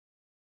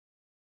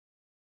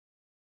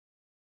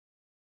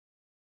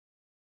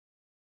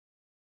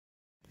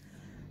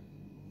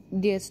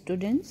Dear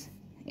students,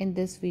 in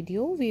this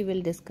video we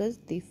will discuss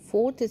the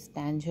fourth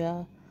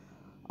stanza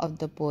of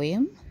the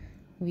poem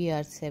We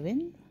Are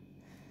Seven,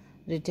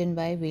 written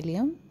by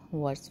William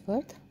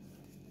Wordsworth.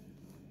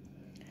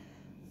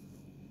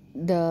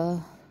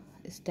 The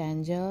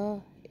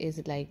stanza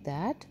is like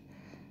that.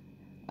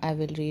 I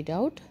will read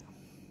out.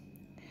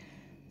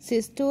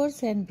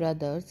 Sisters and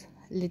brothers,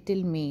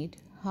 little maid,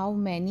 how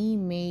many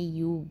may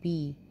you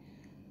be?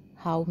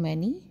 How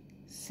many?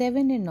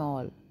 7 in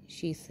all,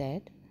 she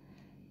said,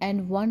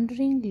 and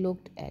wondering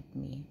looked at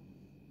me.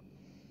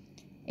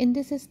 In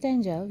this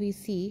stanza, we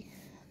see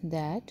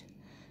that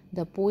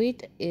the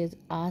poet is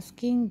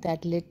asking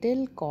that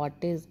little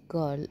cottage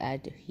girl,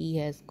 as he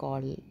has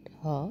called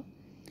her,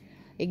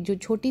 एक जो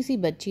छोटी सी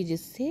बच्ची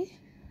जिससे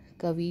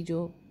कवि जो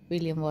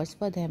William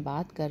Wordsworth हैं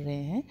बात कर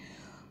रहे हैं,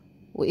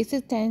 वो इस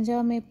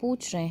स्टैंजा में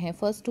पूछ रहे हैं,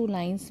 फर्स्ट 2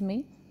 लाइन्स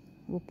में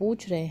वो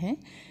पूछ रहे हैं,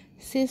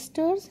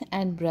 sisters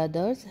and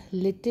brothers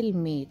little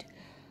made.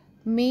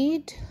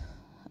 Made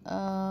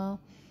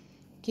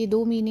के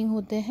 2 मीनिंग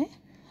होते हैं.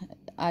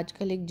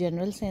 आजकल एक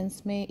जनरल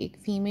सेंस में एक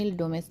फीमेल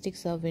डोमेस्टिक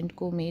सर्वेंट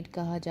को मेड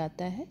कहा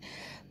जाता है,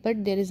 but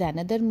there is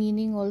another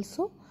meaning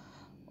also.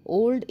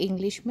 Old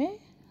English में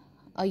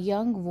a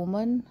young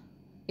woman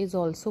is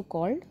also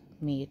called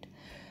maid.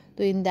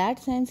 So in that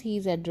sense he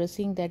is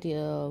addressing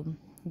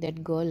that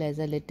girl as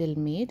a little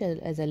maid,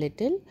 as a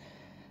little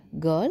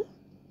girl,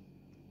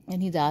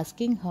 and he's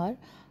asking her,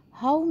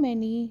 how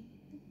many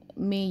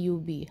may you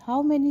be?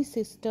 How many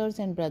sisters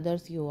and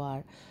brothers you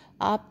are?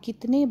 आप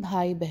कितने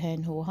भाई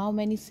बहन हो? How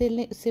many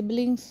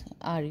siblings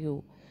are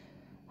you?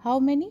 How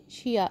many?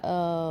 She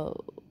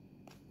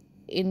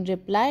in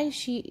reply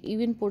she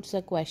even puts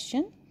a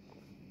question.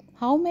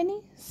 How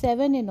many?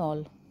 7 in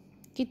all.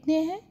 कितने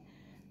हैं?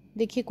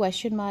 देखिए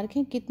question mark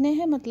है. कितने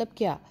हैं मतलब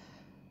क्या?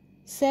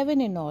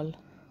 7 in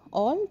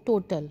all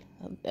total.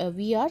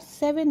 We are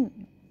 7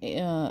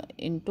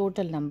 in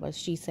total numbers,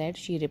 she said.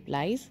 She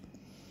replies,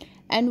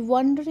 and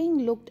wondering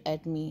looked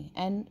at me,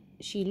 and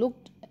she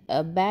looked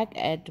back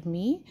at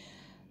me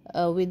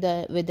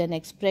with an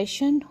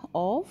expression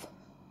of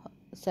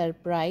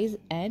surprise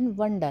and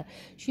wonder.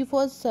 She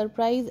was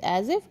surprised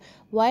as if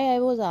why I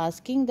was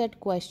asking that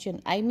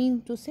question. I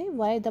mean to say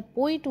why the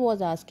poet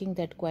was asking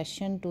that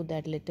question to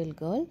that little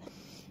girl.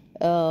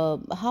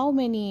 How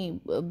many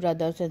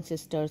brothers and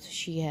sisters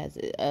she has.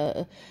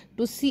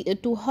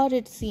 To her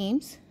it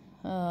seems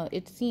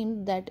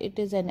that it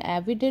is an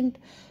evident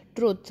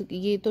truth.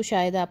 ये तो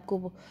शायद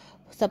आपको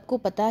सबको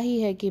पता ही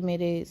है कि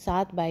मेरे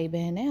 7 भाई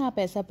बहन हैं. आप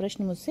ऐसा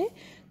प्रश्न मुझसे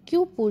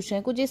क्यों पूछ रहे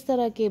हैं? कुछ इस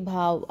तरह के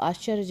भाव,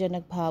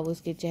 आश्चर्यजनक भाव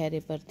उसके चेहरे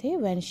पर थे.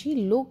 When she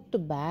looked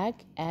back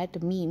at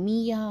me. मी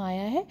यहाँ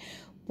आया है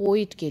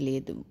पोइट के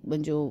लिए,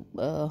 जो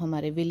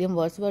हमारे विलियम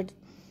वर्ड्सवर्थ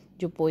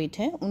जो पोइट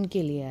हैं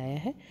उनके लिए आया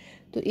है.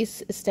 तो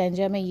इस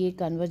स्टैंजा में ये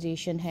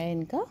कन्वर्जेशन है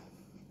इनका.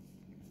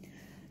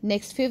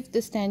 Next 5th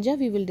stanza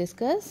we will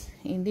discuss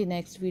in the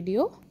next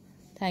video.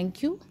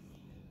 Thank you.